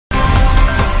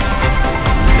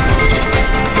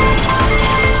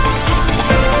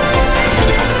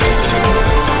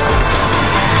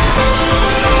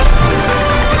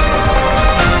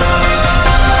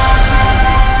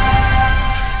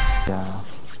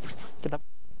Kita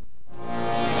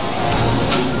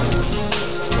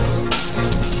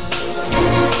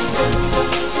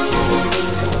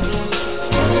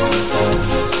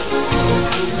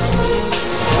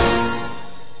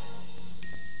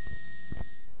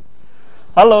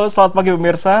Halo, selamat pagi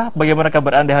pemirsa. Bagaimana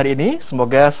kabar Anda hari ini?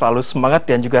 Semoga selalu semangat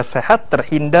dan juga sehat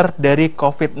terhindar dari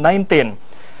COVID-19.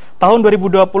 Tahun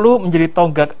 2020 menjadi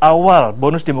tonggak awal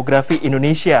bonus demografi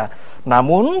Indonesia.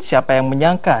 Namun, siapa yang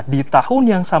menyangka di tahun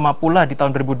yang sama pula di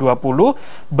tahun 2020,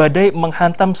 badai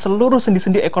menghantam seluruh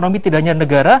sendi-sendi ekonomi tidak hanya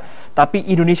negara, tapi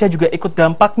Indonesia juga ikut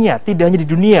dampaknya, tidak hanya di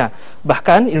dunia.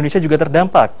 Bahkan Indonesia juga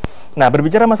terdampak. Nah,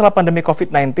 berbicara masalah pandemi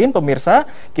COVID-19, pemirsa,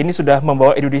 kini sudah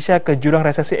membawa Indonesia ke jurang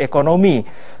resesi ekonomi.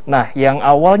 Nah, yang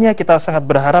awalnya kita sangat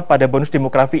berharap pada bonus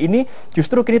demografi ini,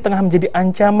 justru kini tengah menjadi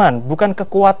ancaman, bukan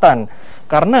kekuatan.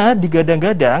 Karena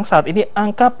digadang-gadang saat ini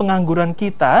angka pengangguran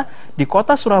kita di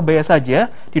kota Surabaya saja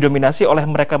didominasi oleh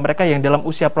mereka-mereka yang dalam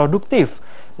usia produktif.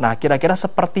 Nah, kira-kira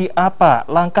seperti apa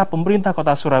langkah pemerintah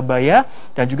kota Surabaya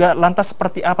dan juga lantas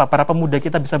seperti apa para pemuda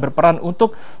kita bisa berperan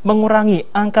untuk mengurangi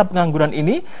angka pengangguran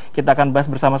ini? Kita akan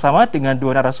bahas bersama-sama dengan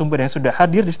dua narasumber yang sudah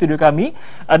hadir di studio kami.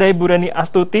 Ada Ibu Reni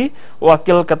Astuti,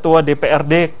 Wakil Ketua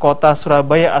DPRD Kota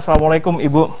Surabaya. Assalamualaikum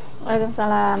Ibu.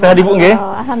 Waalaikumsalam. Sehat Ibu nggih?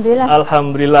 Alhamdulillah.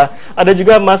 Alhamdulillah. Ada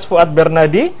juga Mas Fuad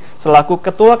Bernadi selaku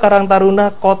Ketua Karang Taruna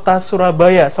Kota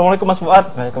Surabaya. Assalamualaikum Mas Fuad.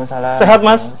 Waalaikumsalam. Sehat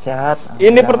Mas? Sehat.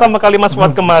 Ini pertama kali Mas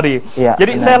Fuad kemari. Iya,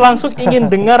 jadi benar. saya langsung ingin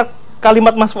dengar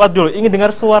kalimat Mas Fuad dulu, ingin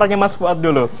dengar suaranya Mas Fuad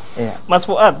dulu. Iya. Mas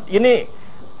Fuad, ini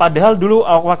padahal dulu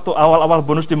waktu awal-awal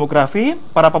bonus demografi,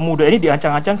 para pemuda ini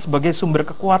diancang-ancang sebagai sumber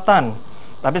kekuatan.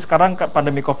 Tapi sekarang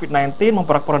pandemi COVID-19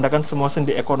 memporak-porandakan semua sendi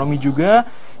ekonomi juga,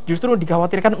 justru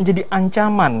dikhawatirkan menjadi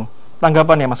ancaman.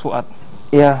 Tanggapannya Mas Fuad?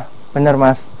 Iya, benar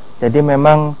Mas. Jadi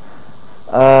memang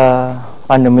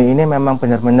pandemi ini memang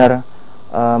benar-benar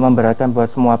memberatkan buat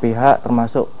semua pihak,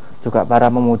 termasuk juga para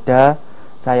pemuda.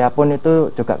 Saya pun itu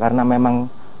juga karena memang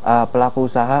pelaku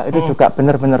usaha itu juga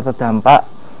benar-benar terdampak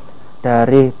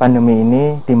dari pandemi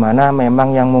ini, di mana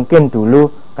memang yang mungkin dulu,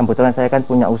 kebetulan saya kan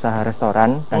punya usaha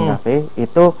restoran dan kafe,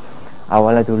 itu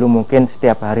awalnya dulu mungkin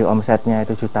setiap hari omsetnya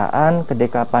itu jutaan.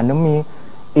 Ketika pandemi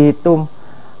itu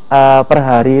per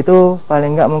hari itu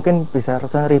paling nggak mungkin bisa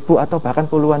ratusan ribu atau bahkan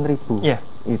puluhan ribu.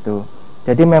 Itu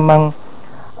jadi memang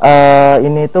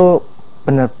ini tuh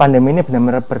pandemi ini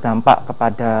benar-benar berdampak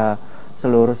kepada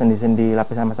seluruh sendi-sendi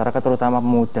lapisan masyarakat, terutama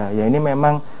pemuda. Ya, ini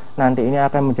memang nanti ini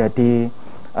akan menjadi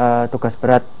tugas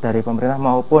berat dari pemerintah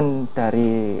maupun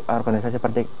dari organisasi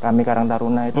seperti kami Karang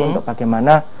Taruna itu untuk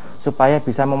bagaimana supaya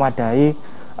bisa memadai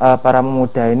para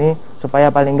pemuda ini, supaya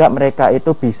paling enggak mereka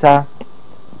itu bisa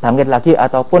bangkit lagi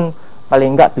ataupun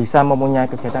paling enggak bisa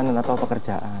mempunyai kegiatan atau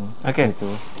pekerjaan. Oke.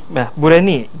 Gitu. Nah, Bu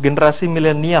Reni, generasi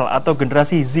milenial atau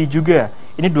generasi Z juga,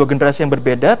 ini dua generasi yang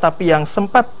berbeda, tapi yang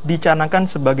sempat dicanangkan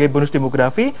sebagai bonus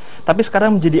demografi, tapi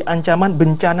sekarang menjadi ancaman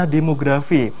bencana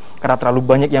demografi. Karena terlalu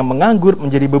banyak yang menganggur,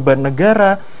 menjadi beban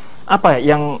negara. Apa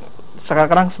yang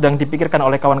sekarang sedang dipikirkan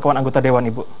oleh kawan-kawan anggota Dewan,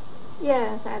 Ibu?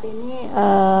 Ya, saat ini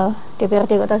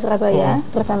DPRD Kota Surabaya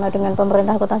bersama dengan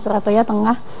pemerintah Kota Surabaya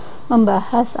tengah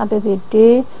membahas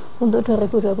APBD untuk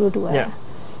 2022. Ya.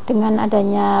 Dengan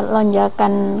adanya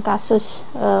lonjakan kasus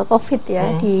COVID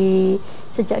ya di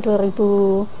sejak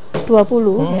 2020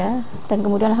 ya, dan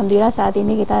kemudian alhamdulillah saat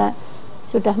ini kita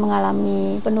sudah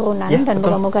mengalami penurunan dan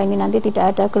moga-moga ini nanti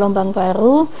tidak ada gelombang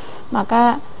baru.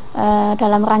 Maka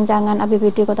dalam rancangan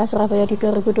APBD Kota Surabaya di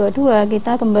 2022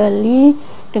 kita kembali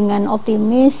dengan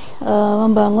optimis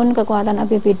membangun kekuatan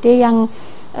APBD yang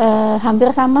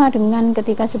hampir sama dengan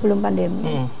ketika sebelum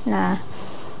pandemi. Nah,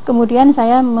 kemudian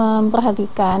saya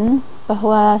memperhatikan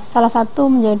bahwa salah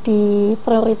satu menjadi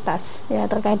prioritas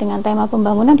ya terkait dengan tema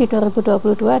pembangunan di 2022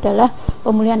 adalah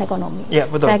pemulihan ekonomi. Ya,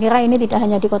 betul. Saya kira ini tidak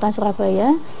hanya di Kota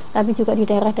Surabaya, tapi juga di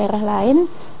daerah-daerah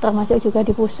lain, termasuk juga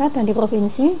di pusat dan di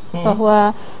provinsi,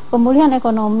 bahwa pemulihan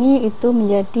ekonomi itu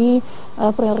menjadi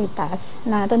prioritas.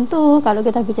 Nah, tentu kalau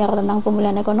kita bicara tentang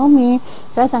pemulihan ekonomi,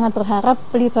 saya sangat berharap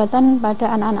pelibatan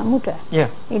pada anak-anak muda.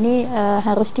 Ini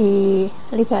harus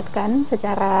dilibatkan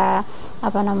secara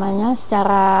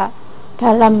secara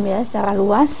dalam ya, secara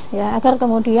luas ya, agar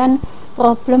kemudian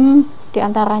problem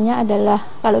diantaranya adalah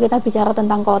kalau kita bicara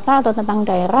tentang kota atau tentang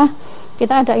daerah,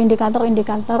 kita ada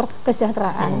indikator-indikator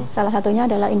kesejahteraan. Salah satunya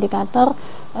adalah indikator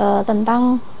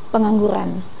tentang pengangguran.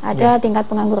 Ada tingkat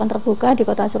pengangguran terbuka di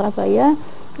Kota Surabaya.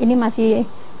 Ini masih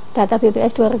data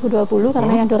BPS 2020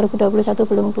 karena yang 2021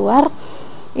 belum keluar.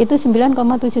 Itu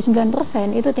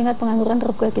 9,79% itu tingkat pengangguran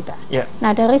terbuka kita.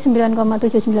 Nah, dari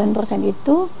 9,79%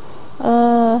 itu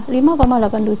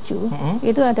 5,87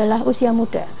 itu adalah usia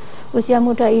muda. Usia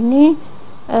muda ini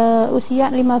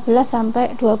usia 15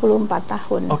 sampai 24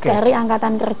 tahun. Oke. Dari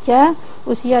angkatan kerja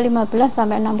usia 15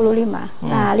 sampai 65.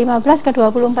 Nah, 15 ke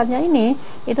 24-nya ini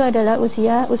itu adalah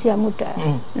usia muda.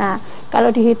 Nah,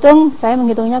 kalau dihitung, saya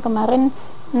menghitungnya kemarin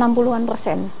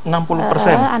 60-an%.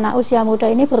 60%. Anak usia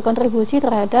muda ini berkontribusi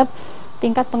terhadap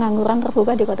tingkat pengangguran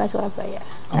terbuka di Kota Surabaya.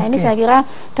 Nah, ini saya kira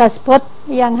dashboard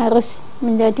yang harus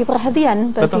menjadi perhatian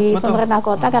bagi pemerintah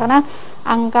kota, karena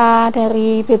angka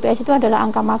dari BPS itu adalah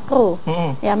angka makro.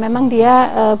 Ya, memang dia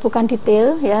bukan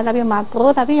detail ya, tapi makro.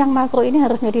 Tapi yang makro ini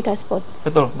harus menjadi dashboard.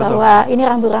 Bahwa ini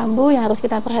rambu-rambu yang harus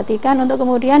kita perhatikan untuk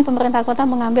kemudian pemerintah kota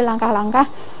mengambil langkah-langkah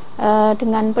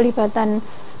dengan pelibatan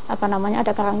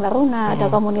ada Karang Taruna,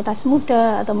 ada komunitas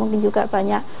muda, atau mungkin juga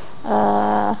banyak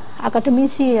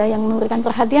akademisi ya, yang memberikan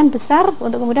perhatian besar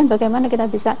untuk kemudian bagaimana kita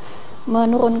bisa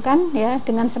menurunkan ya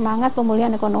dengan semangat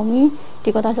pemulihan ekonomi di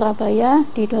Kota Surabaya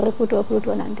di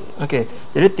 2022 nanti. Oke,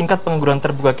 jadi tingkat pengangguran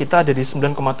terbuka kita ada di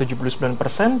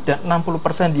 9,79% dan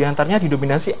 60% diantaranya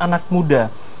didominasi anak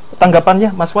muda.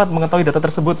 Tanggapannya Mas Fuad mengetahui data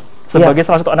tersebut sebagai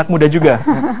salah satu anak muda juga?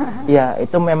 Iya,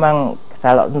 itu memang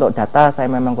kalau untuk data saya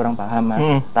memang kurang paham, Mas.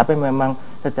 Tapi memang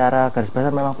secara garis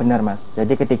besar memang benar, Mas.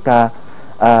 Jadi ketika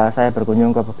saya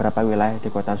berkunjung ke beberapa wilayah di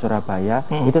Kota Surabaya,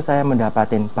 itu saya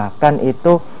mendapatin bahkan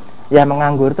itu yang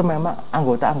menganggur itu memang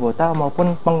anggota-anggota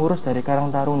maupun pengurus dari Karang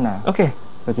Taruna. Oke.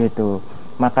 Begitu.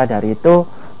 Maka dari itu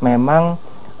memang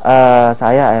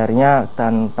saya akhirnya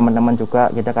dan teman-teman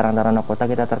juga kita Karang Taruna Kota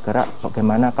kita tergerak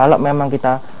bagaimana kalau memang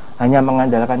kita hanya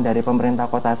mengandalkan dari pemerintah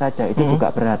kota saja itu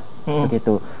juga berat.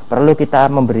 Begitu. Perlu kita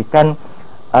memberikan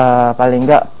paling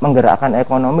enggak menggerakkan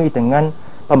ekonomi dengan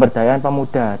pemberdayaan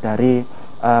pemuda dari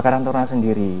Karang Taruna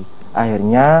sendiri.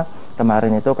 Akhirnya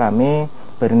kemarin itu kami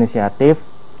berinisiatif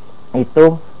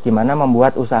itu gimana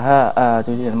membuat usaha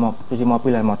cuci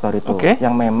mobil dan motor itu,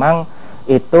 yang memang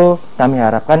itu kami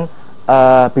harapkan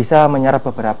bisa menyerap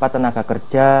beberapa tenaga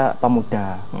kerja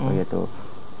pemuda. Begitu.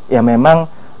 Ya memang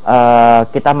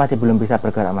kita masih belum bisa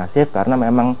bergerak masif karena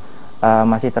memang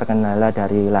masih terkendala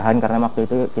dari lahan, karena waktu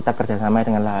itu kita kerjasama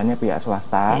dengan lahannya pihak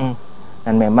swasta.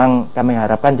 Dan memang kami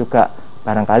harapkan juga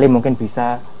barangkali mungkin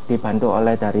bisa dibantu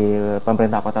oleh dari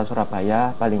pemerintah Kota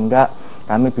Surabaya, paling enggak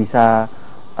kami bisa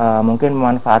mungkin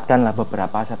memanfaatkan lah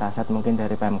beberapa aset-aset mungkin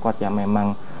dari Pemkot yang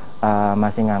memang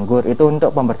masih nganggur itu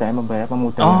untuk pemberdayaan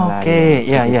pemuda yang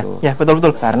lain. Ya,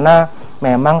 betul-betul. Karena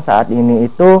memang saat ini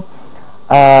itu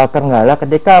kendala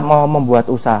ketika mau membuat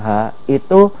usaha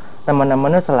itu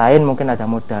teman-temannya selain mungkin ada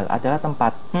modal adalah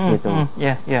tempat gitu.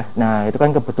 Nah itu kan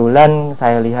kebetulan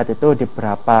saya lihat itu di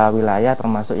beberapa wilayah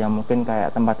termasuk yang mungkin kayak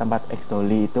tempat-tempat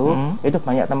eksdoli itu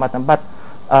banyak tempat-tempat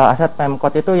aset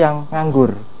Pemkot itu yang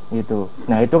nganggur gitu.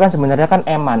 Nah itu kan sebenarnya kan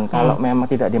eman kalau memang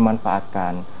tidak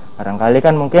dimanfaatkan. Barangkali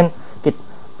kan mungkin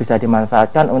bisa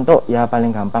dimanfaatkan untuk ya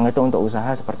paling gampang itu untuk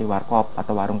usaha seperti warkop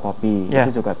atau warung kopi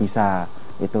itu juga bisa.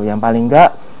 Itu yang paling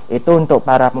enggak itu untuk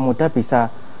para pemuda bisa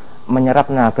menyerap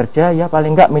tenaga kerja ya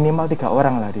paling enggak minimal 3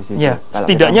 orang lah di situ. Ya,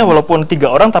 setidaknya walaupun 3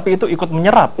 orang tapi itu ikut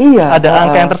menyerap. Ada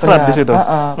angka yang terserap di situ.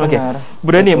 Oke. Bu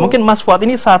Deni, mungkin Mas Fuad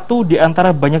ini satu di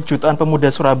antara banyak jutaan pemuda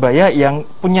Surabaya yang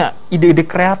punya ide-ide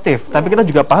kreatif. Tapi kita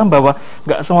juga paham bahwa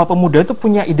nggak semua pemuda itu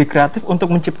punya ide kreatif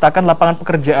untuk menciptakan lapangan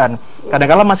pekerjaan.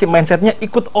 Kadang-kala masih mindsetnya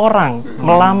ikut orang,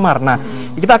 melamar. Nah,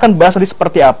 kita akan bahas nanti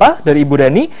seperti apa dari Ibu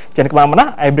Deni. Jangan kemana-mana,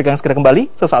 iBreak akan segera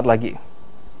kembali sesaat lagi.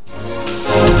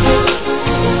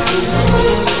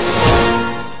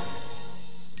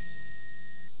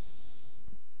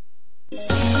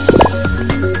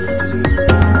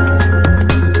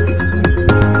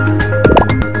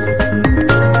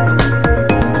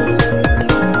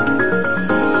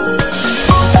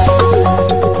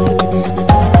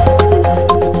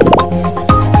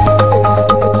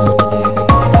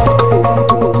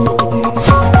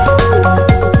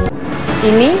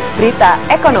 Ini berita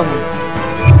ekonomi.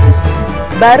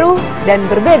 Baru dan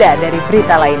berbeda dari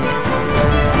berita lainnya.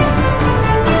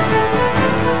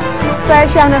 Saya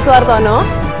Syahna Suartono,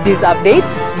 This Update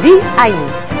di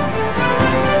iNews.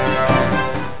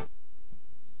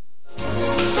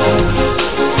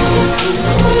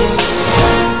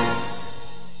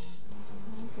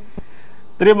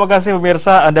 Terima kasih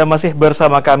pemirsa, Anda masih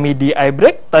bersama kami di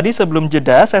iBreak. Tadi sebelum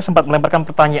jeda, saya sempat melemparkan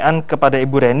pertanyaan kepada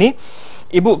Ibu Reni.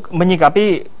 Ibu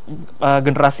menyikapi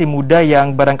generasi muda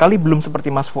yang barangkali belum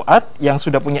seperti Mas Fuad, yang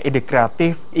sudah punya ide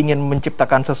kreatif, ingin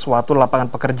menciptakan sesuatu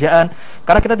lapangan pekerjaan.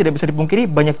 Karena kita tidak bisa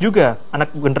dipungkiri, banyak juga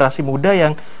anak generasi muda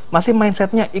yang masih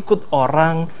mindsetnya ikut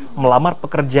orang, melamar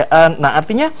pekerjaan. Nah,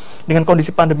 artinya dengan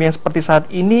kondisi pandemi yang seperti saat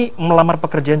ini, melamar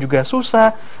pekerjaan juga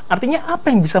susah. Artinya apa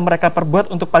yang bisa mereka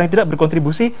perbuat untuk paling tidak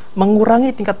berkontribusi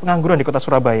mengurangi tingkat pengangguran di Kota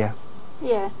Surabaya?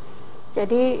 Ya,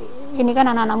 Jadi ini kan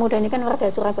anak-anak muda ini kan warga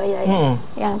Surabaya ya,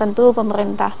 yang tentu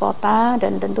pemerintah kota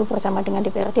dan tentu bersama dengan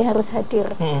DPRD harus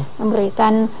hadir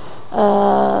memberikan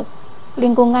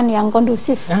lingkungan yang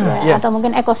kondusif atau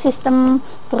mungkin ekosistem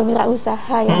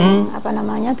berwirausaha yang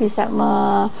bisa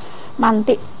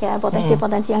memantik ya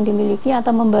potensi-potensi yang dimiliki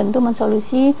atau membantu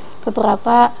mensolusi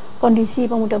beberapa kondisi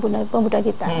pemuda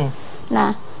kita.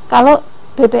 Nah, kalau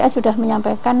BPS sudah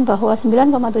menyampaikan bahwa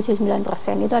 9,79%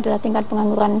 itu adalah tingkat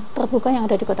pengangguran terbuka yang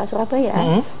ada di kota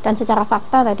Surabaya, dan secara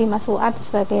fakta tadi Mas Fuad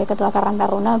sebagai Ketua Karang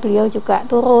Taruna beliau juga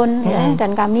turun ya,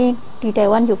 dan kami di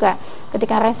Dewan juga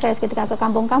ketika reses, ketika ke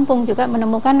kampung-kampung juga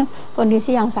menemukan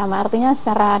kondisi yang sama. Artinya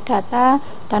secara data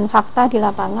dan fakta di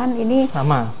lapangan ini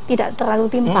sama, tidak terlalu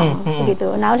timpang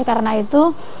begitu. Nah, oleh karena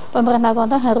itu pemerintah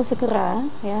kota harus segera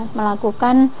ya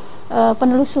melakukan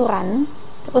penelusuran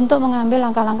untuk mengambil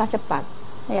langkah-langkah cepat.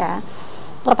 Ya,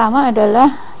 pertama adalah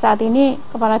saat ini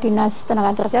Kepala Dinas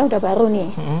Tenaga Kerja udah baru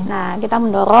nih. Nah, kita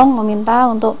mendorong, meminta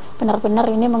untuk benar-benar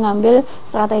ini mengambil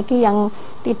strategi yang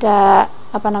tidak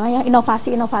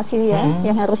inovasi-inovasi ya,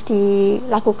 yang harus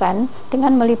dilakukan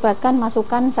dengan melibatkan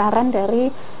masukan saran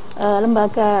dari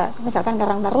lembaga, misalkan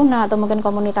Karang Taruna atau mungkin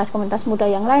komunitas-komunitas muda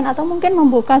yang lain, atau mungkin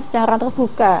membuka secara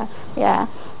terbuka ya.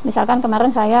 Misalkan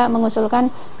kemarin saya mengusulkan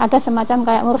ada semacam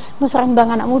kayak musrenbang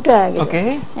anak muda gitu.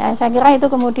 Ya, saya kira itu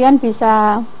kemudian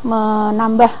bisa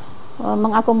menambah,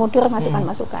 mengakomodir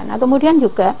masukan-masukan. Nah, kemudian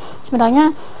juga sebenarnya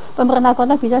pemerintah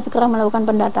kota bisa segera melakukan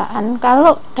pendataan.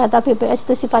 Kalau data BPS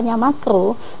itu sifatnya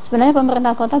makro, sebenarnya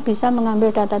pemerintah kota bisa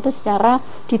mengambil data itu secara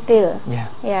detail,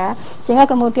 ya, sehingga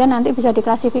kemudian nanti bisa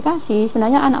diklasifikasi.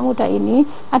 Sebenarnya anak muda ini,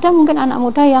 ada mungkin anak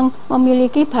muda yang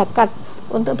memiliki bakat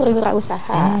untuk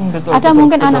berwirausaha. Ada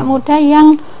mungkin anak muda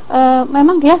yang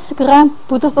memang dia segera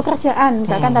butuh pekerjaan.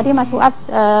 Misalkan tadi Mas Fuad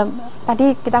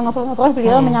tadi kita ngobrol-ngobrol,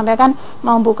 beliau menyampaikan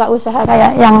mau buka usaha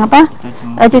kayak yang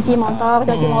cuci motor,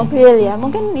 cuci mobil ya.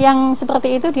 Mungkin yang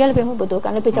seperti itu dia lebih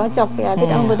membutuhkan, lebih cocok ya,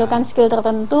 tidak membutuhkan skill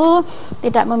tertentu,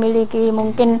 tidak memiliki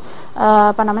mungkin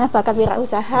bakat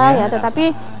wirausaha ya,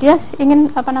 tetapi dia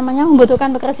ingin membutuhkan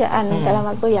pekerjaan dalam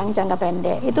waktu yang jangka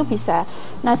pendek. Itu bisa.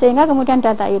 Nah, sehingga kemudian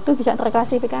data itu bisa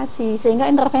terklasifikasi, sehingga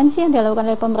intervensi yang dilakukan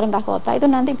oleh pemerintah kota itu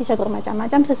nanti bisa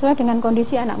bermacam-macam sesuai dengan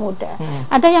kondisi anak muda.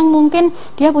 Ada yang mungkin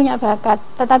dia punya bakat,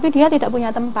 tetapi dia tidak punya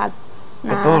tempat.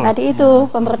 Nah, tadi itu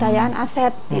pemberdayaan aset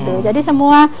gitu. Jadi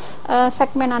semua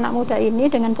segmen anak muda ini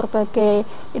dengan berbagai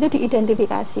itu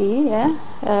diidentifikasi ya,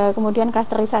 kemudian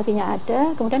klasterisasinya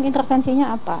ada, kemudian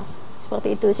intervensinya apa,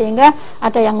 seperti itu. Sehingga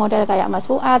ada yang model kayak Mas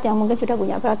Fuad yang mungkin sudah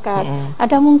punya bakat,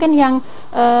 ada mungkin yang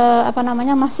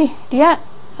masih dia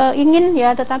ingin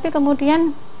ya, tetapi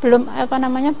kemudian belum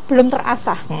belum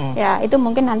terasah ya, itu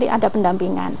mungkin nanti ada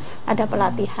pendampingan, ada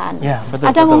pelatihan,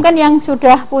 ada mungkin yang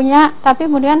sudah punya tapi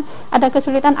kemudian ada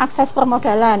kesulitan akses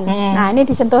permodalan. Nah, ini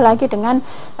disentuh lagi dengan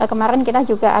kemarin kita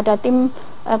juga ada tim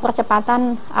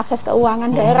percepatan akses keuangan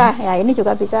daerah ya, ini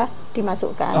juga bisa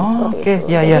dimasukkan seperti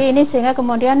itu. Jadi ini sehingga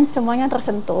kemudian semuanya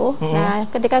tersentuh. Nah,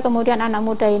 ketika kemudian anak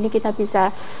muda ini kita bisa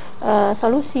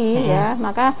solusi ya,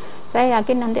 maka saya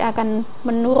yakin nanti akan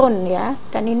menurun ya,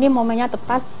 dan ini momennya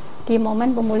tepat di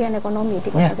momen pemulihan ekonomi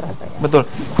di Kota Surabaya. Betul.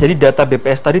 Jadi data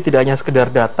BPS tadi tidak hanya sekedar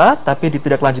data, tapi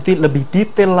ditindaklanjuti lebih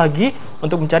detail lagi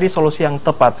untuk mencari solusi yang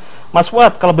tepat. Mas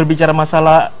Fuad, kalau berbicara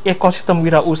masalah ekosistem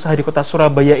wirausaha di Kota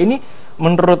Surabaya ini,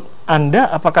 menurut Anda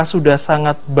apakah sudah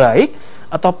sangat baik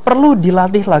atau perlu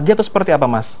dilatih lagi atau seperti apa,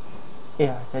 Mas?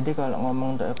 Iya, jadi kalau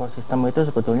ngomong untuk ekosistem itu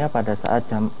sebetulnya pada saat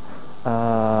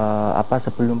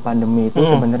sebelum pandemi itu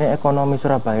sebenarnya ekonomi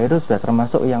Surabaya itu sudah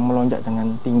termasuk yang melonjak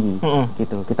dengan tinggi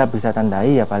gitu. Kita bisa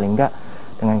tandai ya paling enggak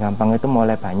dengan gampang itu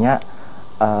mulai banyak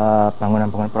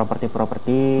bangunan-bangunan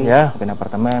properti, mungkin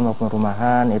apartemen maupun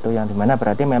rumahan, itu yang dimana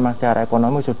berarti memang secara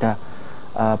ekonomi sudah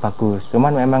bagus.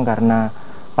 Cuman memang karena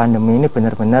pandemi ini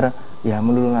benar-benar ya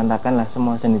meluluhlantakkan lah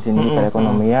semua sendi-sendi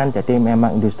perekonomian. Jadi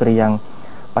memang industri yang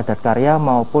padat karya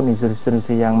maupun industri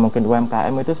yang mungkin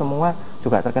UMKM itu semua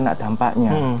juga terkena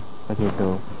dampaknya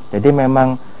begitu. Jadi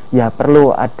memang ya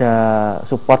perlu ada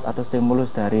support atau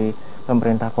stimulus dari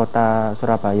pemerintah kota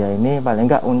Surabaya ini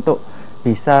paling enggak untuk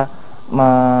bisa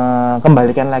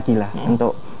mengembalikan lagi lah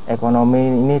untuk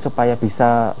ekonomi ini supaya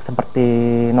bisa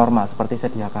seperti normal, seperti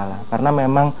sedia kala. Karena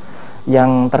memang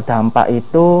yang terdampak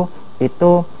itu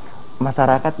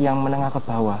masyarakat yang menengah ke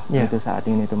bawah itu saat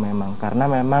ini itu memang,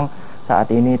 karena memang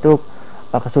saat ini itu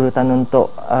kesulitan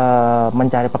untuk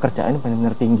mencari pekerjaan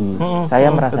benar-benar tinggi. Saya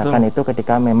merasakan itu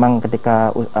ketika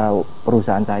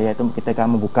perusahaan saya itu ketika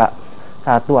membuka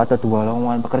 1 atau 2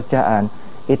 lowongan pekerjaan,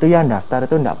 itu yang daftar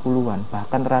itu enggak puluhan,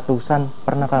 bahkan ratusan,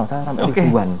 pernah kalau saya sampai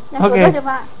ribuan. Yang butuh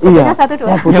cuma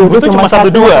 1-2. Yang butuh cuma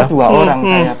 1-2 orang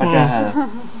saya padahal.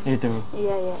 Itu.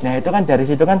 Iya, iya. Nah itu kan dari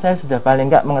situ kan saya sudah paling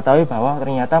nggak mengetahui bahwa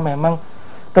ternyata memang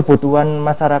kebutuhan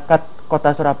masyarakat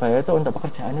Kota Surabaya itu untuk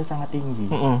pekerjaan itu sangat tinggi.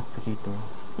 Begitu.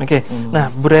 Oke. Nah,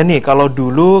 Bu Reni, kalau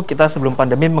dulu kita sebelum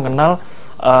pandemi mengenal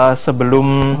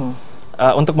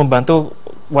untuk membantu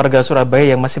warga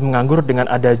Surabaya yang masih menganggur dengan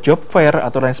ada job fair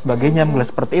atau lain sebagainya, mulai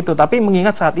seperti itu. Tapi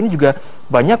mengingat saat ini juga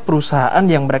banyak perusahaan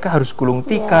yang mereka harus gulung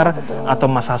tikar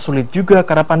atau masa sulit juga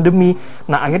karena pandemi.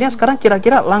 Nah, akhirnya sekarang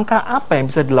kira-kira langkah apa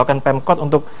yang bisa dilakukan Pemkot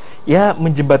untuk ya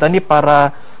menjembatani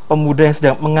para pemuda yang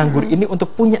sedang menganggur ini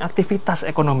untuk punya aktivitas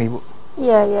ekonomi, Bu?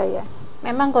 Iya, iya, iya.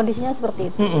 Memang kondisinya seperti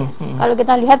itu. Kalau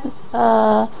kita lihat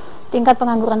tingkat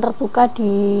pengangguran terbuka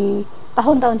di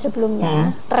tahun-tahun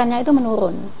sebelumnya, trennya itu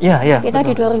menurun. Kita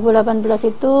di 2018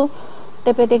 itu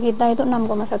TPT kita itu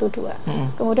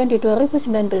 6,12. Kemudian di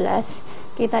 2019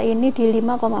 kita ini di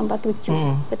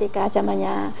 5,47 ketika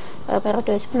zamannya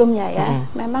periode sebelumnya ya.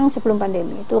 Memang sebelum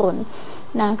pandemi turun.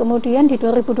 Nah, kemudian di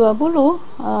 2020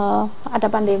 ada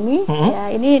pandemi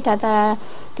ya, ini data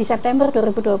di September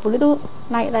 2020 itu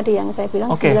naik tadi yang saya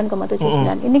bilang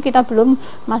 9,79. Ini kita belum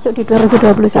masuk di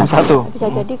 2021.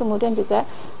 Bisa jadi kemudian juga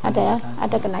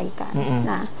ada kenaikan.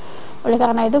 Nah, oleh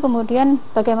karena itu kemudian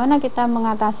bagaimana kita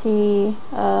mengatasi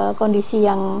kondisi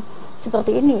yang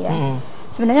seperti ini ya.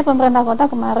 Sebenarnya pemerintah kota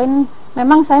kemarin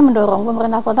memang saya mendorong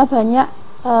pemerintah kota banyak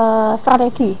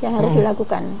strategi yang harus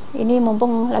dilakukan. Ini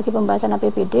mumpung lagi pembahasan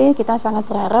APBD, kita sangat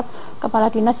berharap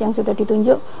kepala dinas yang sudah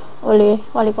ditunjuk oleh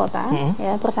wali kota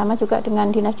ya bersama juga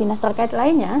dengan dinas-dinas terkait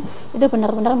lainnya itu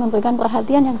benar-benar memberikan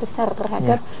perhatian yang besar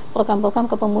terhadap program-program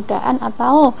kepemudaan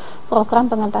atau program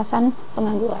pengentasan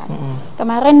pengangguran.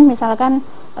 Kemarin misalkan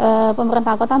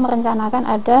pemerintah kota merencanakan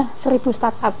ada 1.000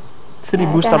 startup.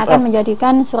 Dan akan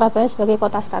menjadikan Surabaya sebagai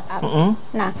kota startup.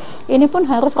 Nah, ini pun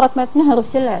harus roadmap-nya harus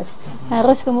jelas,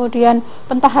 harus kemudian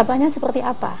pentahapannya seperti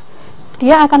apa.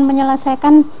 Dia akan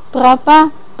menyelesaikan berapa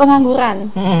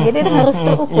pengangguran, jadi itu harus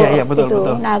terukur.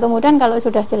 Betul. Nah, kemudian kalau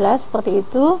sudah jelas seperti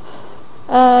itu,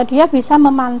 dia bisa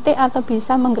memantik atau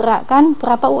bisa menggerakkan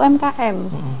berapa UMKM,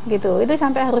 gitu. Itu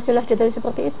sampai harus jelas detail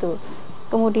seperti itu.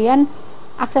 Kemudian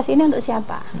akses ini untuk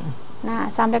siapa?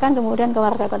 Nah, sampaikan kemudian ke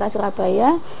warga kota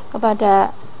Surabaya, kepada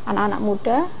anak-anak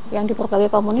muda yang di berbagai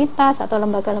komunitas atau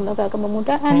lembaga-lembaga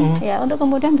kepemudaan ya, untuk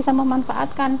kemudian bisa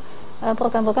memanfaatkan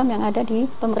program-program yang ada di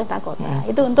pemerintah kota.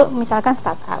 Itu untuk misalkan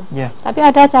startup. Tapi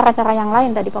ada cara-cara yang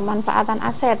lain tadi, pemanfaatan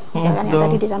aset misalkan yang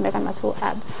tadi disampaikan Mas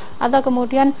Fuad. Atau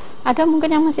kemudian ada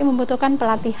mungkin yang masih membutuhkan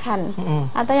pelatihan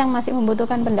atau yang masih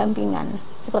membutuhkan pendampingan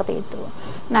seperti itu.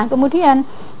 Nah, kemudian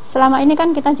selama ini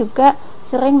kan kita juga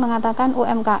sering mengatakan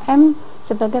UMKM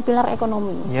sebagai pilar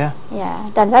ekonomi. Ya,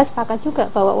 dan saya sepakat juga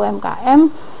bahwa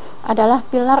UMKM adalah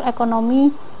pilar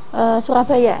ekonomi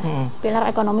Surabaya, pilar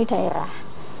ekonomi daerah.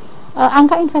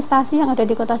 Angka investasi yang ada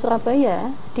di kota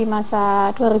Surabaya di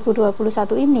masa 2021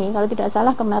 ini, kalau tidak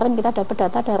salah kemarin kita dapat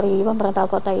data dari pemerintah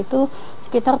kota itu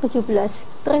sekitar 17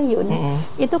 triliun.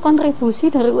 Itu kontribusi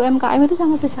dari UMKM itu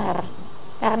sangat besar.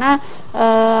 Karena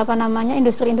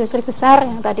industri-industri besar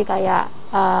yang tadi kayak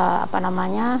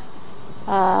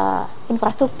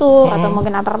infrastruktur atau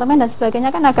mungkin apartemen dan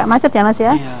sebagainya kan agak macet ya Mas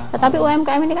ya. Tetapi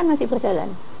UMKM ini kan masih berjalan.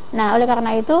 Nah, oleh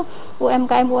karena itu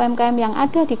UMKM yang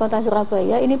ada di kota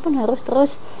Surabaya ini pun harus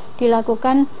terus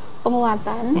dilakukan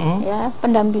penguatan ya,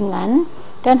 pendampingan,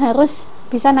 dan harus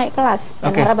bisa naik kelas,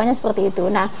 dan harapannya seperti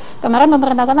itu. Nah, kemarin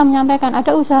pemerintah kota menyampaikan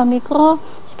ada usaha mikro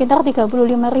sekitar 35.000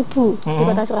 di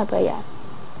kota Surabaya.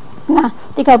 Nah,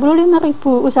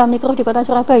 35.000 usaha mikro di kota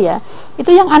Surabaya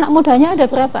itu yang anak mudanya ada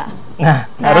berapa? Nah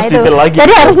harus itu. Detail lagi.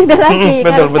 Jadi harus detail lagi.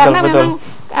 Betul. Memang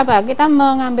kita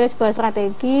mengambil sebuah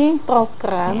strategi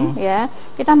program ya,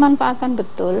 kita manfaatkan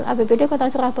betul APBD kota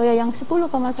Surabaya yang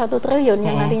 10,1 triliun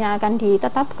yang nantinya akan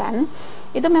ditetapkan.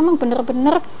 Itu memang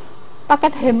benar-benar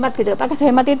paket hemat gitu. Paket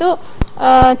hemat itu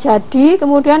jadi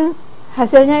kemudian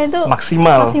hasilnya itu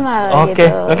maksimal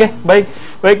Oke,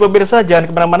 baik pemirsa, jangan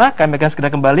kemana-mana, kami akan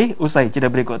segera kembali usai jeda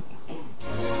berikut.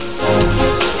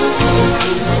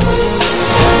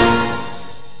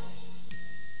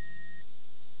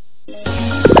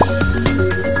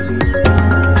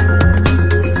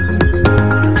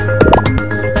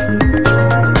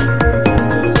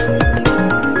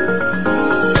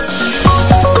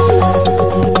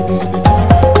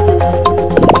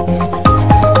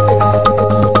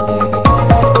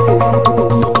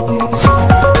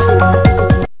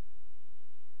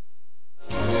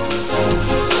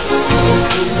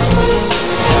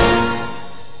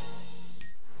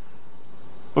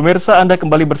 Pemirsa, Anda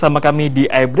kembali bersama kami di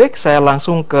iBreak. Saya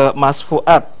langsung ke Mas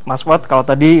Fuad. Mas Fuad, kalau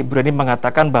tadi Bu Reni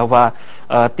mengatakan bahwa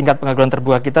tingkat pengangguran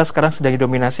terbuka kita sekarang sedang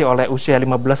didominasi oleh usia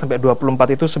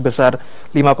 15-24 itu sebesar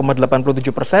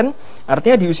 5,87%.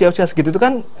 Artinya di usia-usia segitu itu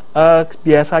kan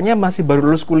biasanya masih baru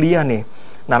lulus kuliah nih.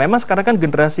 Nah, memang sekarang kan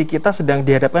generasi kita sedang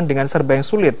dihadapkan dengan serba yang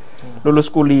sulit. Lulus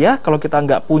kuliah, kalau kita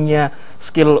nggak punya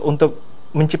skill untuk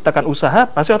menciptakan usaha,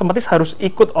 pasti otomatis harus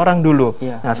ikut orang dulu.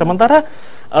 Nah, sementara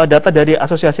data dari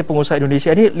Asosiasi Pengusaha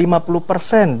Indonesia ini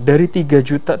 50% dari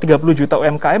 30 juta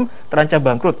UMKM terancam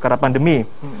bangkrut karena pandemi.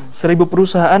 1.000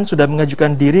 perusahaan sudah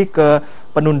mengajukan diri ke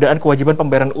penundaan kewajiban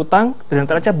pembayaran utang dan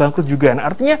terancam bangkrut juga. Nah,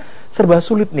 artinya serba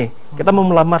sulit nih. Kita mau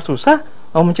melamar susah,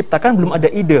 mau menciptakan belum ada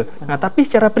ide. Nah, tapi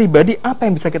secara pribadi apa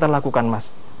yang bisa kita lakukan,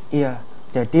 Mas? Iya,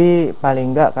 jadi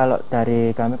paling enggak kalau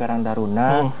dari kami Karang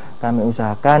Taruna, kami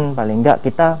usahakan paling enggak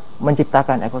kita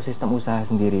menciptakan ekosistem usaha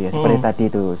sendiri ya. Seperti tadi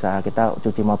itu, usaha kita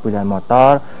cuci mobil dan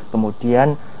motor,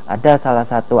 kemudian ada salah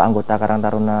satu anggota Karang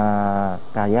Taruna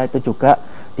Kaya itu juga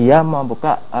dia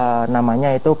membuka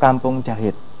namanya itu Kampung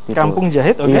Jahit. Gitu. Kampung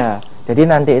Jahit, oke. Iya, jadi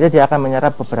nanti itu dia akan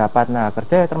menyerap beberapa tenaga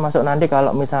kerja, termasuk nanti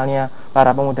kalau misalnya para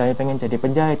pemuda yang pengen jadi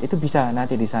penjahit itu bisa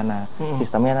nanti di sana.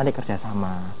 Sistemnya nanti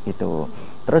kerjasama gitu.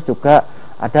 Terus juga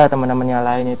ada teman-temannya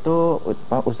lain itu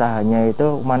usahanya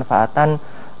itu pemanfaatan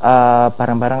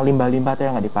barang-barang limbah-limbah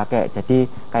yang nggak dipakai, jadi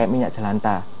kayak minyak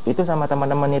jelantah itu sama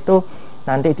teman-teman itu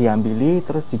nanti diambili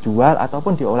terus dijual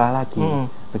ataupun diolah lagi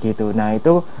begitu. Nah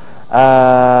itu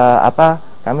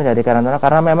kami dari Karantara,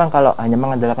 karena memang kalau hanya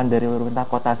mengandalkan dari pemerintah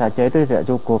kota saja itu tidak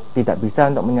cukup, tidak bisa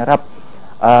untuk menyerap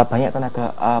banyak tenaga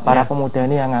para pemuda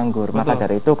ini yang nganggur. Maka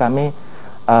dari itu kami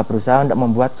berusaha untuk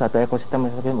membuat suatu ekosistem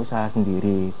usaha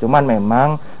sendiri. Cuman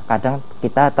memang kadang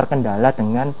kita terkendala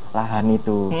dengan lahan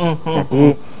itu.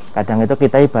 Jadi kadang itu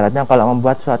kita ibaratnya kalau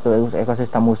membuat suatu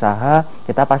ekosistem usaha,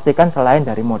 kita pastikan selain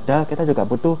dari modal kita juga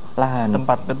butuh lahan,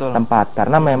 tempat.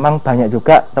 Karena memang banyak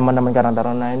juga teman-teman Karang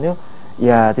Taruna itu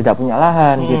ya tidak punya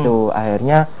lahan gitu.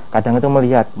 Akhirnya kadang itu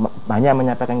melihat banyak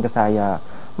menyampaikan ke saya,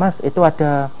 Mas itu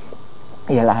ada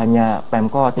ya lahannya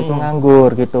Pemkot itu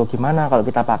nganggur gitu, gimana kalau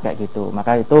kita pakai gitu.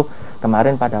 Maka itu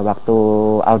kemarin pada waktu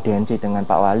audiensi dengan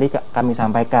Pak Wali kami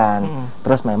sampaikan.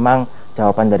 Terus memang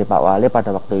jawaban dari Pak Wali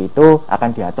pada waktu itu akan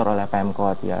diatur oleh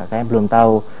Pemkot. Ya saya belum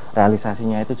tahu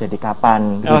realisasinya itu jadi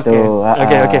kapan gitu.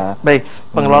 Oke. Baik,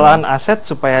 pengelolaan aset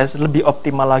supaya lebih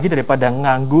optimal lagi daripada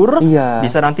nganggur,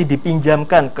 bisa nanti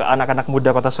dipinjamkan ke anak-anak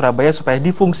muda Kota Surabaya supaya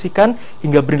difungsikan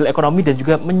hingga bernilai ekonomi dan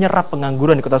juga menyerap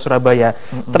pengangguran di Kota Surabaya.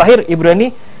 Terakhir, Ibu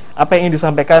Reni, apa yang ingin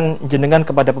disampaikan jenengan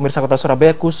kepada pemirsa Kota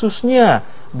Surabaya, khususnya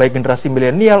baik generasi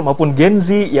milenial maupun Gen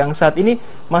Z yang saat ini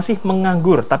masih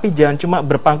menganggur, tapi jangan cuma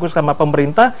berpangku sama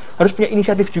pemerintah, harus punya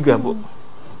inisiatif juga, Bu.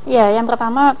 Ya, yang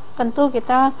pertama tentu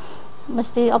kita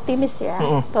mesti optimis ya,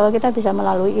 bahwa kita bisa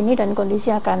melalui ini dan kondisi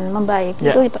akan membaik.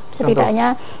 Itu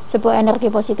setidaknya sebuah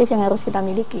energi positif yang harus kita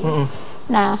miliki.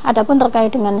 Nah, adapun terkait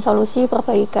dengan solusi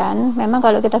perbaikan, memang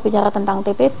kalau kita bicara tentang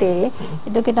TPT,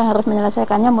 itu kita harus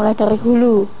menyelesaikannya mulai dari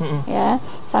hulu, ya,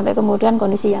 sampai kemudian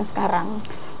kondisi yang sekarang.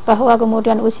 Bahwa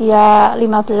kemudian usia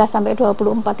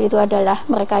 15-24 itu adalah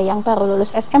mereka yang baru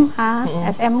lulus SMA,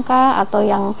 SMK, atau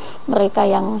yang mereka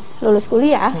yang lulus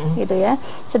kuliah, gitu ya.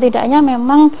 Setidaknya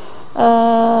memang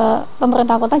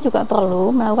pemerintah kota juga perlu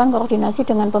melakukan koordinasi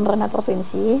dengan pemerintah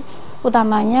provinsi,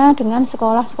 utamanya dengan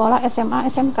sekolah-sekolah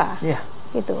SMA, SMK,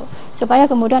 gitu, supaya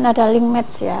kemudian ada link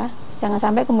match ya. Jangan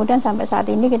sampai kemudian sampai saat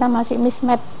ini kita masih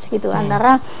mismatch gitu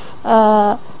antara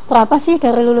berapa sih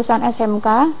dari lulusan SMK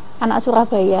anak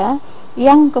Surabaya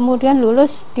yang kemudian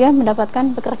lulus dia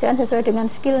mendapatkan pekerjaan sesuai dengan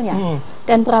skillnya,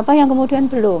 dan berapa yang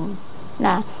kemudian belum.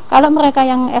 Nah, kalau mereka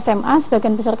yang SMA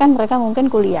sebagian besar kan mereka mungkin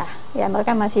kuliah, ya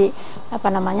mereka masih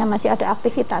masih ada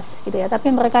aktivitas gitu ya.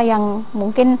 Tapi mereka yang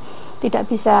mungkin tidak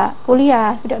bisa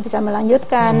kuliah, tidak bisa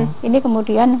melanjutkan, ini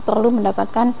kemudian perlu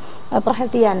mendapatkan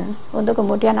perhatian untuk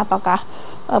kemudian apakah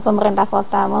pemerintah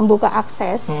kota membuka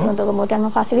akses untuk kemudian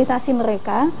memfasilitasi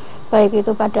mereka, baik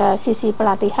itu pada sisi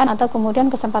pelatihan atau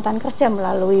kemudian kesempatan kerja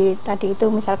melalui tadi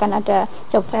itu misalkan ada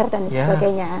job fair dan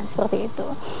sebagainya, seperti itu.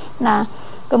 Nah,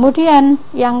 kemudian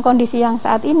yang kondisi yang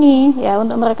saat ini ya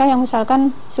untuk mereka yang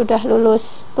misalkan sudah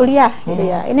lulus kuliah gitu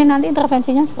ya, ini nanti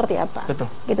intervensinya seperti apa?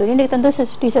 Gitu. Ini tentu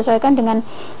disesuaikan dengan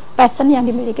passion yang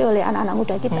dimiliki oleh anak-anak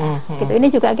muda kita. Gitu. Ini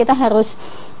juga kita harus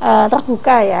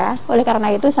terbuka ya. Oleh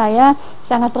karena itu saya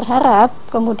sangat berharap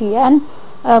kemudian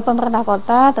pemerintah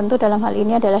kota, tentu dalam hal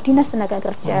ini adalah Dinas Tenaga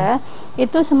Kerja,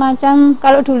 itu semacam,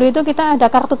 kalau dulu itu kita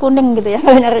ada kartu kuning gitu ya,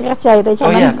 kalau nyari kerja itu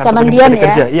zaman Dian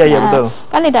ya. Iya, betul.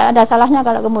 Kan tidak ada salahnya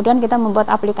kalau kemudian kita membuat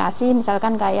aplikasi,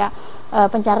 misalkan kayak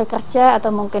pencari kerja atau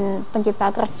mungkin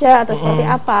pencipta kerja atau seperti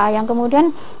apa, yang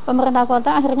kemudian pemerintah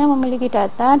kota akhirnya memiliki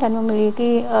data dan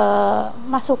memiliki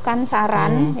masukan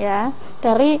saran ya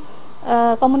dari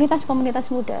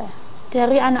komunitas-komunitas muda,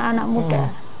 dari anak-anak muda.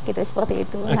 Gitu, seperti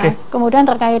itu. Nah, kemudian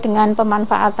terkait dengan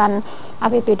pemanfaatan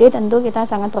APBD, tentu kita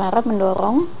sangat berharap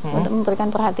mendorong untuk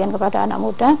memberikan perhatian kepada anak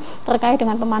muda terkait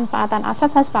dengan pemanfaatan aset.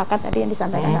 Saya sepakat tadi yang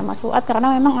disampaikan Mas Fuad,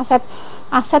 karena memang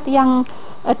aset yang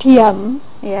diam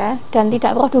ya dan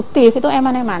tidak produktif itu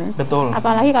eman-eman. Betul.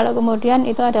 Apalagi kalau kemudian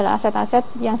itu adalah aset-aset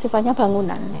yang sifatnya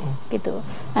bangunan gitu.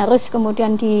 Harus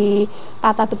kemudian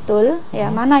ditata betul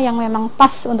ya, mana yang memang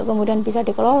pas untuk kemudian bisa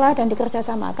dikelola dan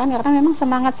dikerjasamakan, karena memang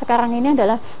semangat sekarang ini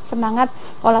adalah semangat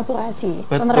kolaborasi.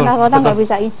 Pemerintah kota nggak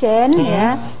bisa ijen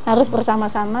ya, harus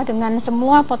bersama-sama dengan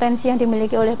semua potensi yang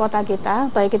dimiliki oleh kota kita,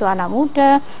 baik itu anak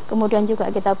muda, kemudian juga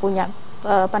kita punya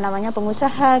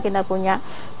pengusaha, kita punya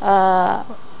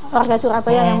warga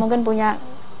Surabaya yang mungkin punya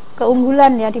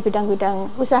keunggulan ya di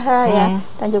bidang-bidang usaha ya,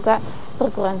 dan juga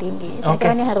perguruan tinggi. Saya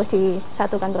kira ini harus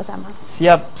disatukan bersama.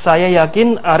 Siap, saya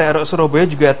yakin arek-arek Surabaya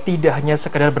juga tidak hanya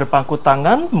sekedar berpangku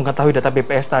tangan mengetahui data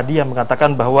BPS tadi yang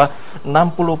mengatakan bahwa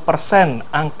 60%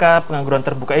 angka pengangguran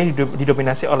terbuka ini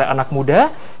didominasi oleh anak muda.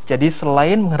 Jadi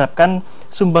selain mengharapkan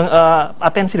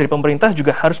atensi dari pemerintah,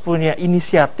 juga harus punya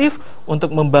inisiatif untuk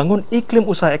membangun iklim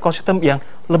usaha ekosistem yang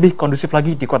lebih kondusif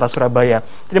lagi di kota Surabaya.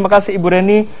 Terima kasih Ibu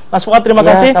Reni. Mas Fuad, terima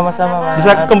kasih. Sama-sama,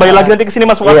 bisa kembali lagi nanti ke sini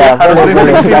Mas Fuad ya. Harus sering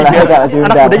ke sini biar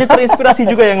anak mudanya terinspirasi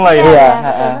juga yang lain.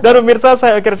 Dan pemirsa,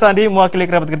 saya Okir Sandi mewakili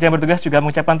kerabat kerja yang bertugas juga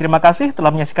mengucapkan terima kasih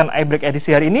telah menyaksikan iBreak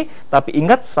edisi hari ini. Tapi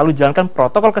ingat, selalu jalankan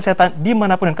protokol kesehatan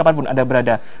dimanapun dan kapanpun Anda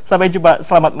berada. Sampai jumpa,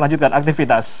 selamat melanjutkan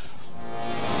aktivitas.